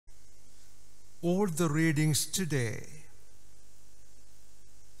all the readings today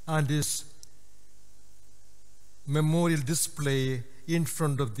and his memorial display in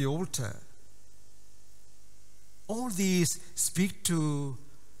front of the altar. All these speak to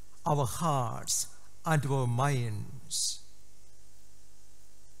our hearts and our minds.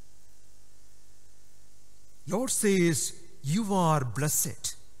 Lord says, you are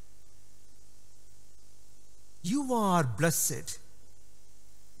blessed. You are blessed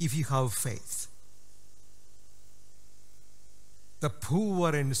if you have faith. The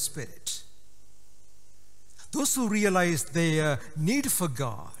poor in spirit, those who realize their need for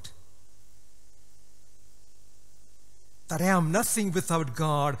God, that I am nothing without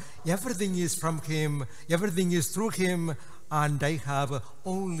God, everything is from Him, everything is through Him, and I have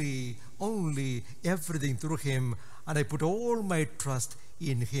only everything through Him, and I put all my trust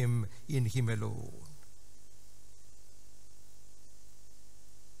in Him alone.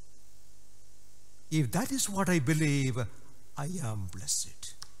 If that is what I believe, I am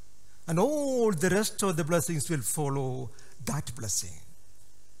blessed. And all the rest of the blessings will follow that blessing.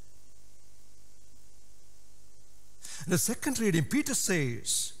 In the second reading, Peter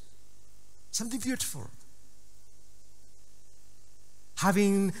says something beautiful.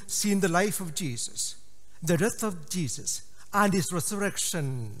 Having seen the life of Jesus, the death of Jesus, and his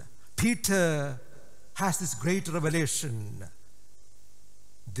resurrection, Peter has this great revelation.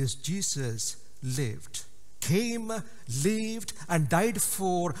 This Jesus lived, came, lived, and died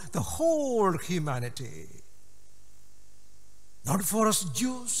for the whole humanity. Not for us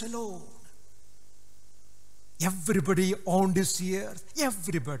Jews alone. Everybody on this earth,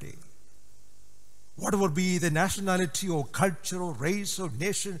 everybody. Whatever be the nationality or culture or race or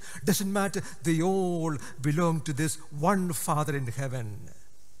nation, doesn't matter. They all belong to this one Father in heaven.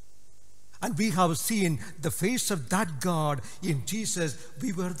 And we have seen the face of that God in Jesus.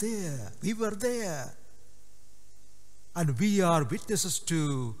 We were there. We were there. And we are witnesses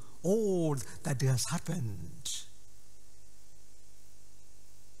to all that has happened.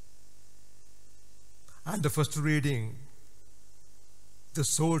 And the first reading, the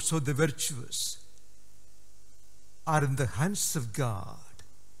souls of the virtuous are in the hands of God.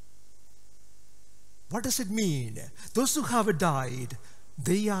 What does it mean? Those who have died,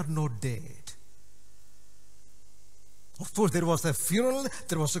 they are not dead. Of course, there was a funeral,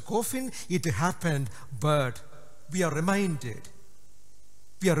 there was a coffin, it happened, but we are reminded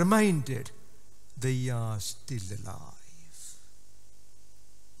they are still alive.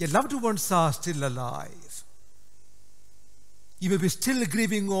 Your loved ones are still alive. You may be still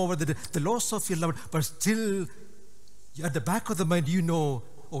grieving over the loss of your loved one, but still at the back of the mind you know,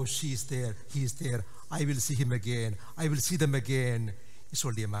 oh, she's there, he's there, I will see him again, I will see them again. It's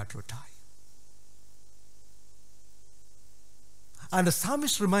only a matter of time. And the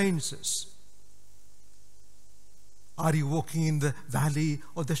psalmist reminds us, are you walking in the valley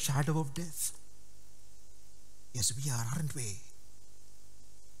of the shadow of death? Yes, we are, aren't we?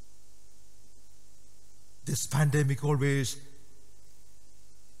 This pandemic always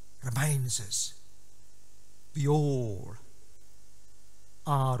reminds us, we all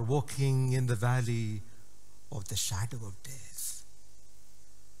are walking in the valley of the shadow of death.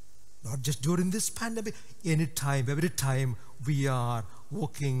 Not just during this pandemic, anytime, every time we are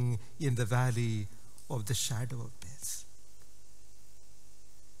walking in the valley of the shadow of death.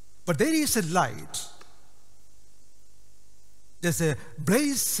 But there is a light. There's a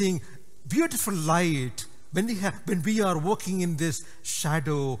blazing, beautiful light when we are walking in this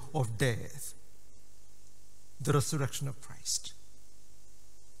shadow of death. The resurrection of Christ.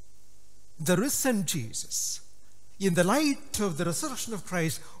 The risen Jesus. In the light of the resurrection of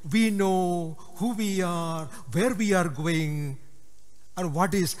Christ, we know who we are, where we are going, and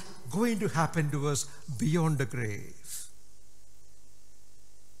what is going to happen to us beyond the grave.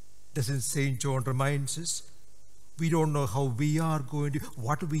 Doesn't St. John reminds us? We don't know how we are going to,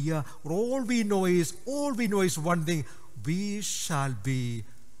 what we are. All we know is one thing. We shall be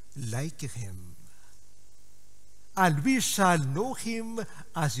like him. And we shall know him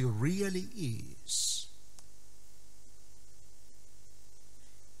as he really is.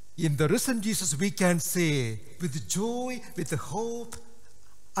 In the risen Jesus, we can say with joy, with the hope,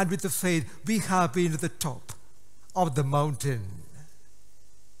 and with the faith, we have been at the top of the mountain.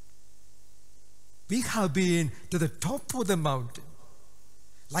 We have been to the top of the mountain.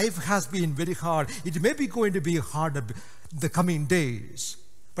 Life has been very hard. It may be going to be harder the coming days.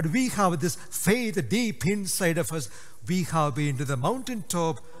 But we have this faith deep inside of us. We have been to the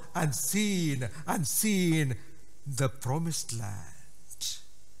mountaintop and seen the promised land.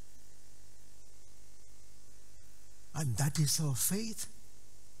 And that is our faith.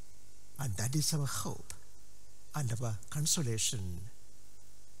 And that is our hope and our consolation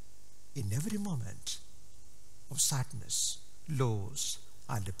in every moment of sadness, loss,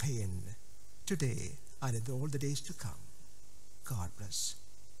 and pain, today and in all the days to come. God bless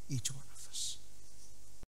each one of us.